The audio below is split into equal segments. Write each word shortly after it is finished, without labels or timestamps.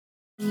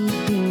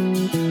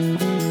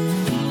In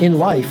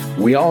life,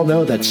 we all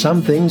know that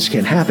some things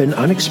can happen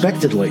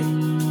unexpectedly.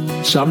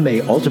 Some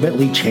may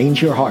ultimately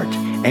change your heart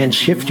and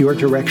shift your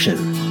direction.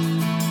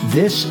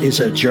 This is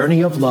a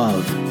journey of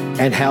love,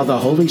 and how the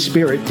Holy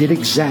Spirit did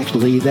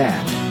exactly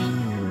that.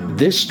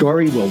 This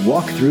story will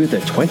walk through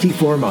the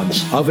 24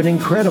 months of an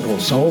incredible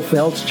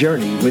soul-felt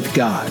journey with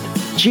God,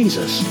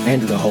 Jesus,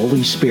 and the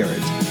Holy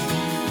Spirit.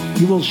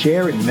 You will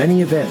share in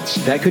many events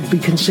that could be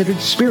considered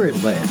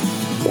spirit-led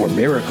or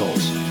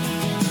miracles.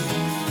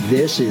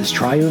 This is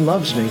Triune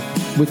Loves Me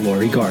with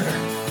Lori Garner.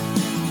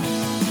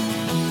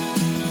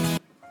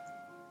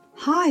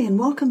 Hi, and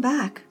welcome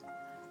back.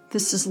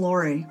 This is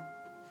Lori,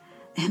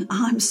 and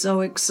I'm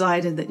so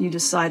excited that you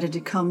decided to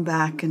come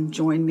back and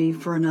join me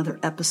for another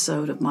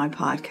episode of my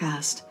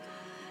podcast.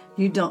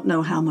 You don't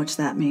know how much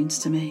that means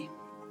to me.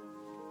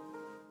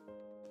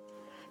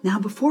 Now,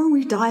 before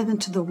we dive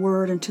into the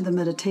Word and to the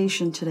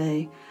meditation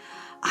today,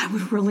 I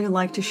would really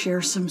like to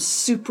share some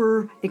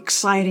super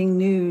exciting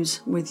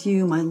news with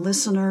you, my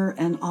listener,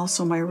 and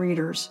also my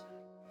readers.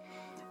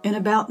 In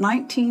about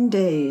 19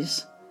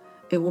 days,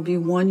 it will be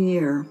 1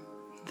 year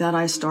that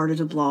I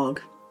started a blog.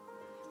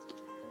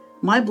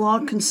 My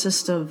blog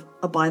consists of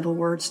a Bible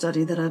word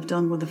study that I've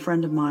done with a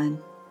friend of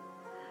mine.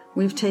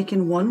 We've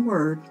taken one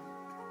word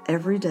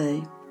every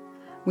day.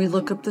 We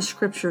look up the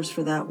scriptures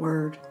for that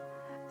word,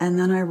 and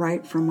then I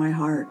write from my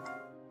heart.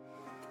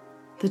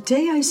 The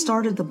day I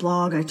started the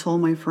blog, I told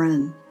my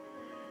friend,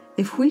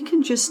 if we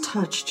can just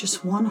touch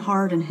just one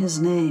heart in His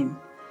name,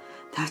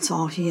 that's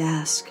all He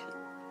asks.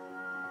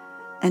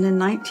 And in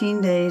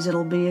 19 days,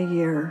 it'll be a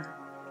year,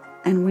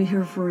 and we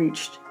have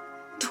reached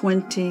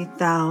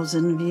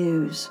 20,000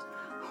 views,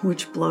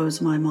 which blows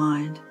my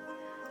mind.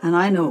 And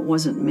I know it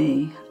wasn't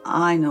me.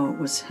 I know it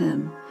was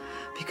Him,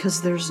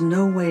 because there's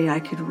no way I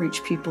could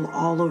reach people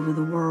all over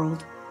the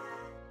world.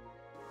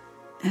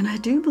 And I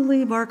do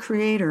believe our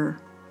Creator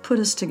put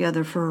us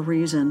together for a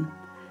reason.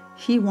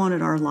 He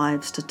wanted our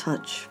lives to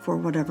touch for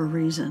whatever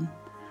reason.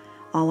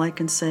 All I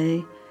can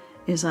say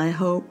is I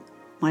hope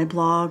my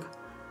blog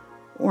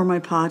or my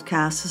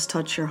podcast has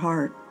touched your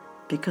heart,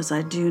 because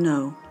I do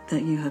know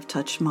that you have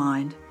touched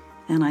mine,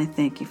 and I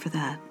thank you for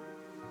that.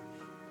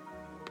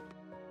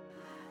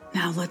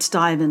 Now let's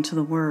dive into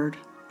the Word.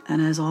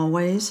 And as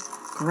always,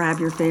 grab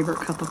your favorite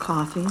cup of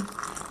coffee,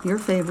 your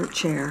favorite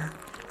chair,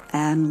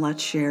 and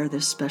let's share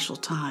this special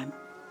time.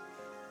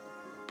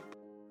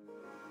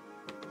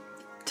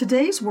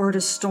 Today's word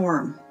is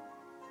storm.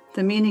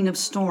 The meaning of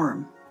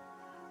storm: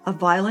 a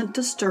violent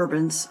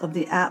disturbance of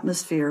the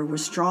atmosphere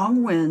with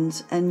strong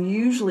winds, and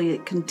usually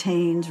it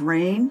contains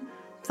rain,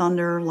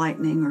 thunder,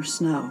 lightning, or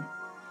snow.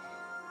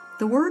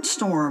 The word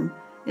storm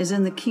is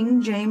in the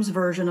King James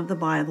Version of the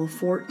Bible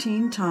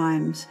 14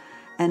 times,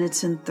 and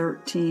it's in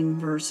 13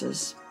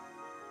 verses.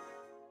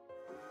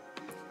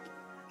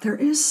 There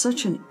is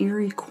such an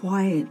eerie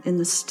quiet in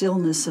the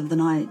stillness of the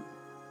night.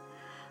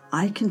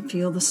 I can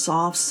feel the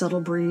soft,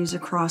 subtle breeze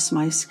across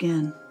my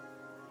skin.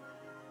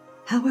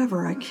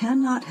 However, I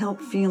cannot help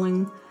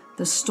feeling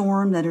the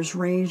storm that is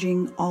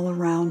raging all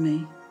around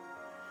me.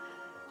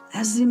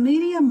 As the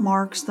media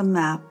marks the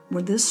map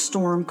where this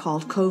storm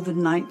called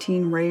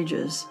COVID-19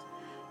 rages,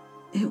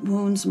 it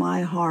wounds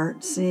my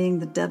heart seeing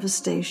the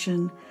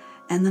devastation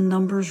and the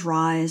numbers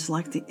rise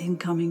like the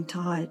incoming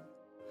tide.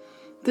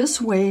 This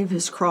wave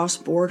has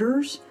crossed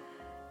borders,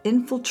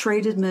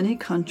 infiltrated many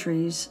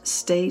countries,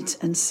 states,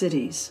 and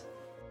cities.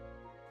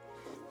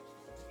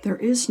 There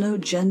is no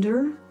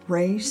gender,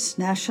 race,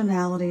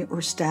 nationality,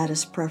 or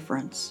status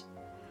preference.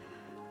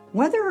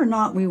 Whether or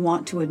not we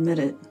want to admit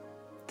it,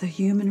 the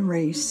human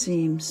race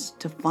seems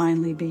to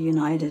finally be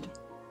united.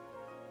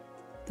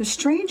 The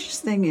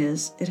strangest thing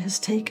is, it has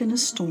taken a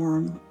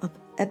storm of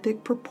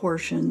epic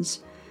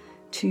proportions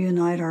to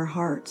unite our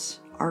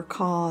hearts, our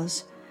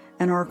cause,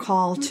 and our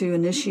call to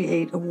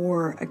initiate a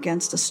war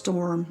against a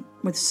storm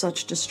with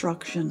such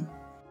destruction.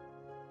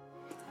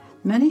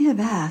 Many have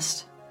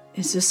asked,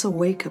 is this a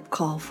wake-up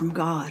call from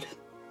God?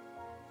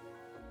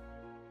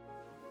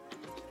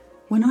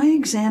 When I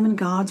examine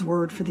God's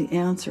Word for the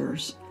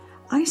answers,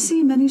 I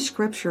see many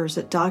scriptures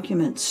that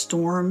document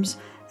storms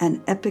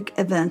and epic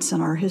events in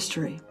our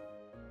history.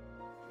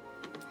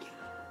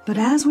 But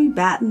as we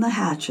batten the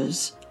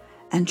hatches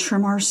and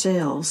trim our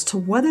sails to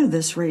weather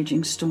this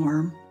raging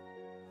storm,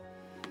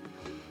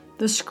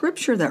 the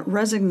scripture that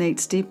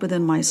resonates deep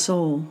within my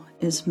soul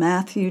is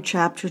Matthew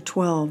chapter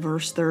 12,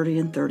 verse 30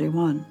 and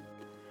 31.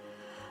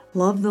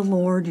 Love the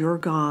Lord your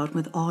God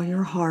with all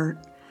your heart,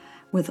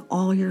 with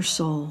all your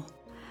soul,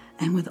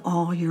 and with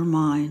all your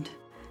mind,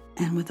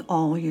 and with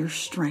all your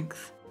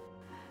strength.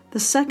 The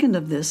second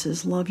of this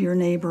is love your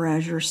neighbor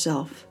as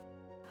yourself.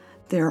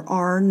 There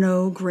are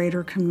no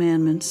greater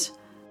commandments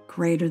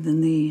greater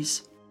than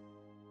these.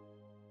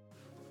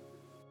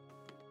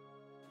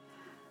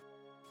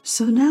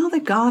 So now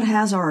that God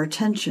has our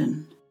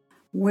attention,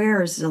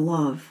 where is the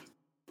love?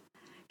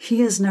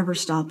 He has never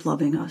stopped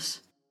loving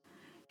us.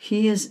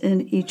 He is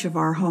in each of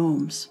our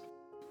homes.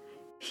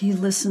 He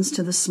listens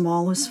to the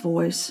smallest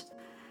voice,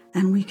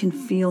 and we can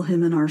feel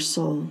Him in our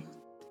soul.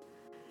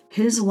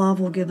 His love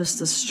will give us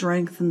the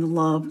strength and the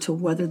love to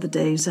weather the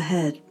days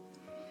ahead.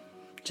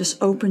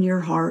 Just open your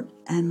heart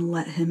and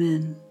let Him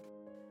in.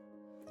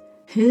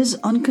 His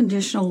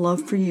unconditional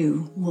love for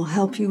you will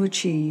help you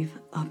achieve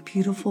a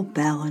beautiful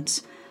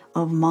balance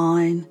of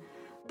mind,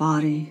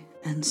 body,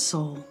 and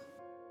soul.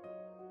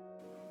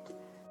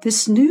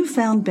 This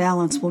newfound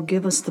balance will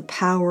give us the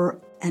power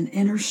and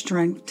inner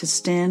strength to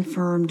stand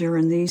firm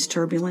during these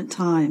turbulent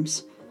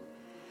times.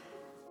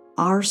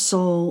 Our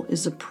soul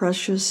is a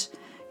precious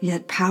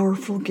yet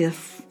powerful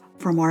gift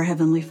from our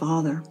Heavenly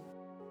Father.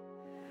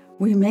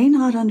 We may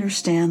not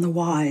understand the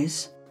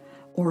whys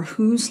or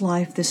whose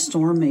life this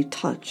storm may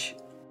touch,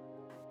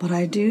 but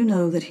I do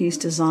know that He's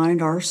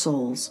designed our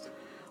souls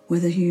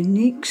with a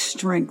unique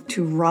strength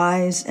to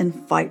rise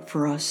and fight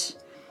for us,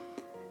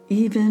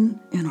 even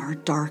in our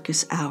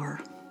darkest hour.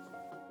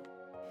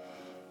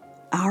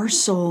 Our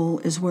soul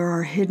is where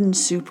our hidden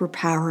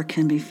superpower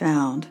can be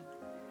found.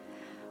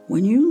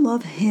 When you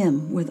love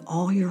Him with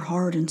all your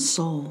heart and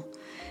soul,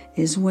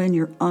 is when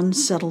your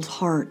unsettled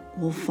heart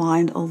will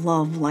find a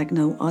love like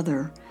no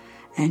other,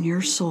 and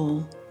your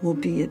soul will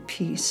be at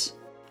peace.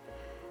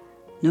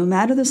 No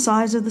matter the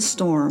size of the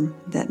storm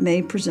that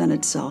may present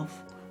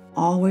itself,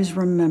 always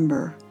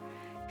remember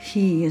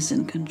He is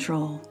in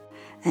control,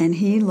 and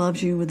He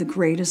loves you with the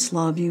greatest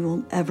love you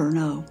will ever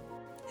know.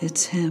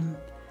 It's Him.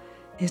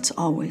 It's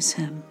always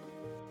Him.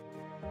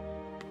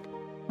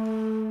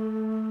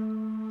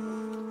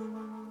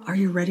 Are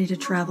you ready to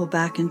travel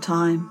back in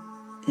time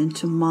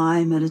into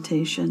my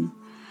meditation?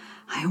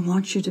 I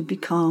want you to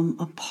become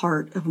a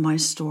part of my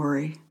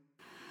story.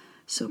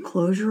 So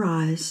close your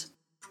eyes,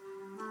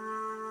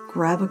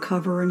 grab a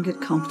cover and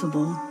get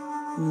comfortable,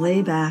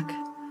 lay back,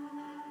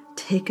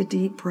 take a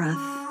deep breath,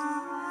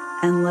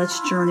 and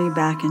let's journey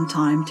back in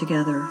time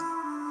together.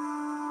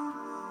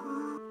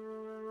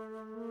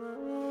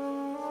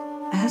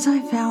 As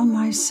I found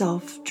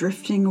myself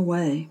drifting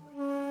away,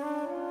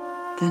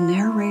 the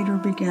narrator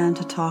began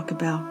to talk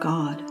about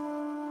God.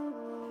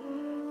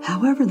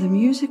 However, the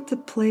music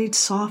that played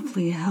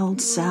softly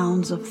held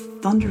sounds of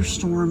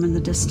thunderstorm in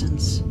the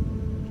distance,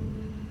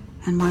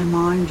 and my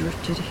mind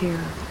drifted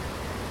here.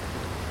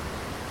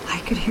 I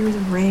could hear the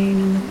rain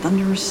and the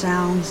thunderous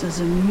sounds as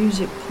the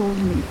music pulled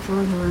me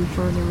further and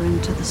further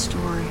into the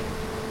story.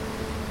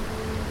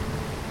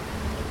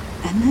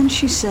 And then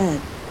she said,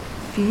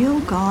 "Feel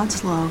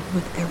God's love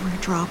with every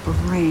drop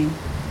of rain."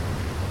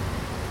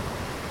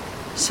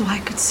 So I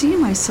could see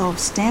myself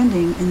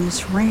standing in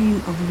this rain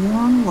of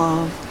warm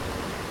love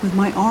with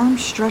my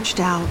arms stretched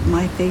out,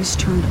 my face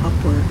turned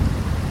upward.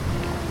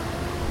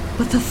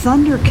 But the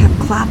thunder kept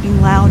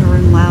clapping louder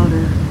and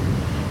louder,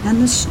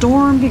 and the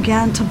storm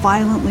began to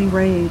violently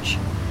rage,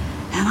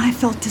 and I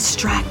felt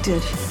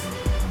distracted,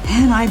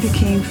 and I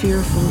became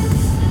fearful.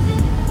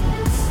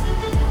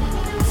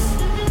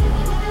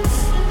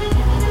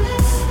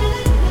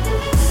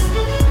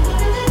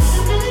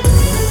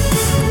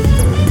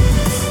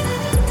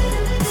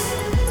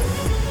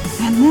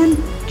 And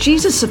then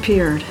Jesus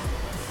appeared.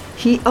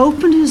 He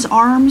opened His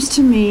arms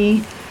to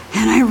me,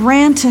 and I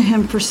ran to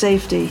Him for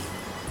safety.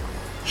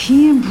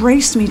 He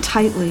embraced me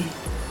tightly.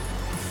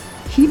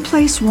 He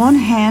placed one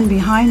hand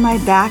behind my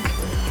back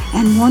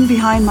and one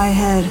behind my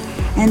head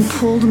and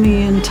pulled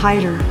me in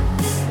tighter.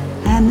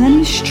 And then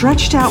He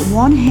stretched out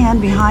one hand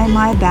behind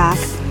my back,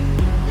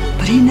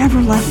 but He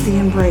never left the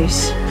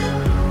embrace.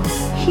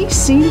 He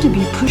seemed to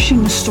be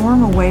pushing the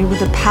storm away with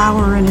the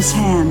power in His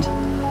hand.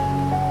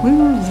 We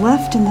were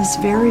left in this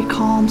very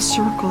calm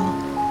circle,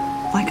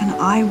 like an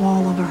eye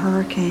wall of a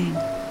hurricane.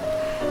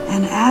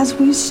 And as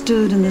we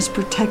stood in this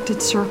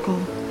protected circle,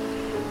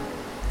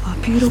 a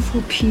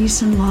beautiful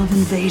peace and love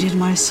invaded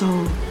my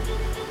soul.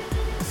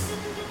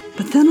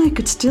 But then I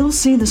could still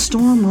see the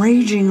storm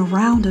raging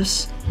around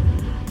us,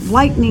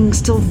 lightning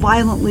still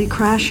violently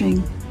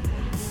crashing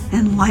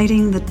and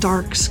lighting the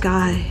dark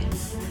sky.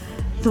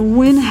 The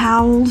wind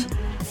howled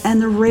and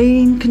the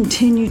rain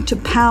continued to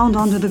pound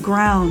onto the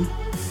ground.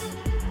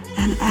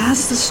 And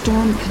as the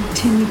storm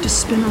continued to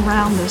spin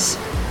around us,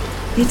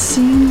 it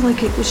seemed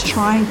like it was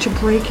trying to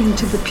break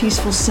into the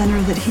peaceful center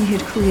that He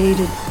had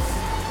created.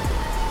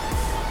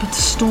 But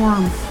the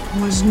storm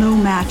was no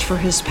match for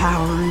His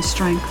power and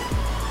strength.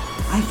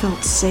 I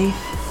felt safe,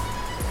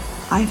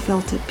 I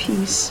felt at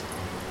peace,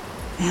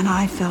 and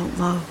I felt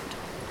loved.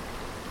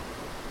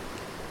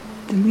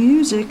 The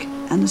music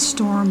and the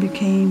storm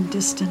became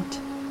distant,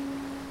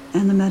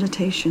 and the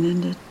meditation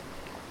ended.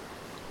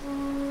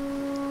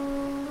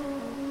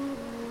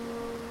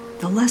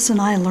 The lesson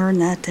I learned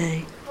that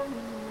day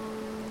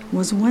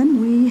was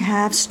when we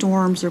have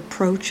storms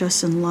approach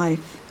us in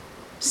life,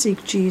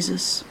 seek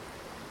Jesus.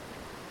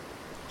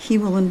 He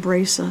will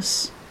embrace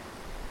us.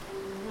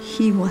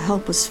 He will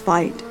help us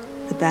fight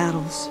the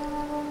battles.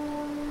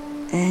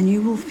 And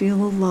you will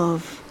feel a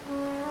love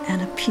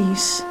and a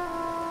peace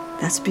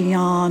that's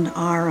beyond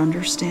our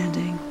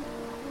understanding.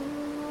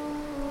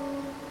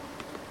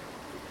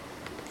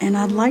 And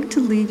I'd like to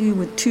leave you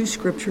with 2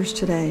 scriptures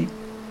today.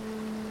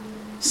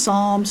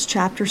 Psalms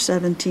chapter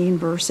 17,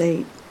 verse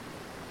 8.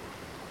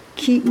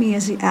 Keep me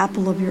as the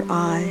apple of your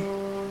eye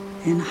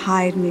and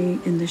hide me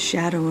in the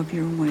shadow of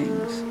your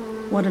wings.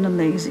 What an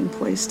amazing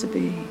place to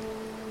be.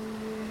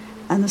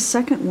 And the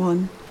second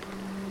one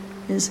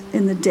is,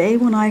 in the day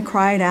when I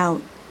cried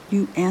out,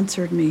 you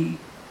answered me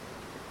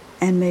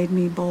and made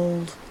me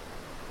bold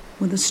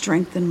with a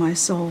strength in my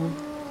soul.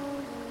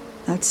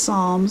 That's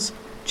Psalms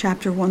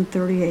chapter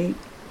 138,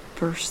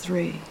 verse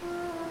 3.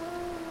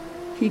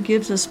 He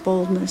gives us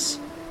boldness,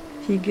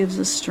 He gives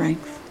us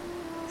strength,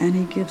 and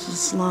He gives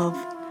us love,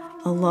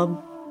 a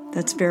love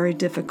that's very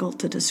difficult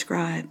to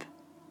describe.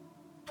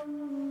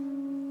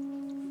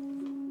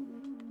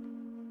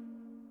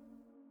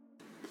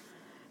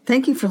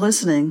 Thank you for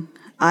listening.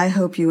 I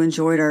hope you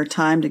enjoyed our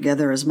time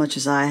together as much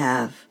as I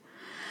have.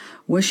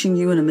 Wishing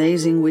you an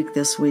amazing week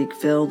this week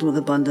filled with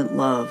abundant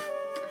love.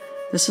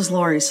 This is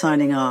Lori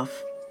signing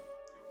off.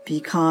 Be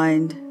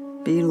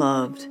kind, be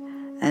loved,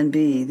 and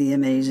be the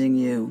amazing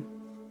you.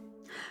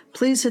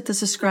 Please hit the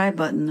subscribe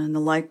button and the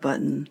like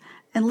button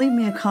and leave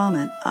me a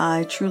comment.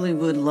 I truly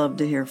would love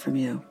to hear from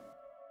you.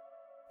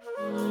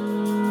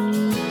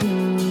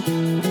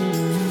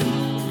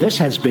 This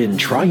has been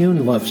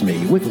Triune Loves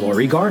Me with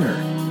Lori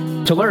Garner.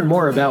 To learn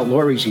more about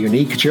Lori's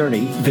unique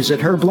journey, visit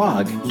her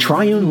blog,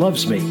 Triune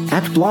Loves Me,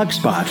 at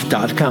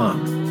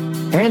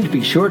blogspot.com. And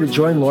be sure to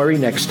join Lori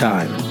next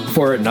time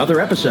for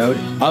another episode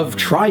of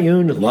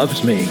Triune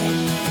Loves Me.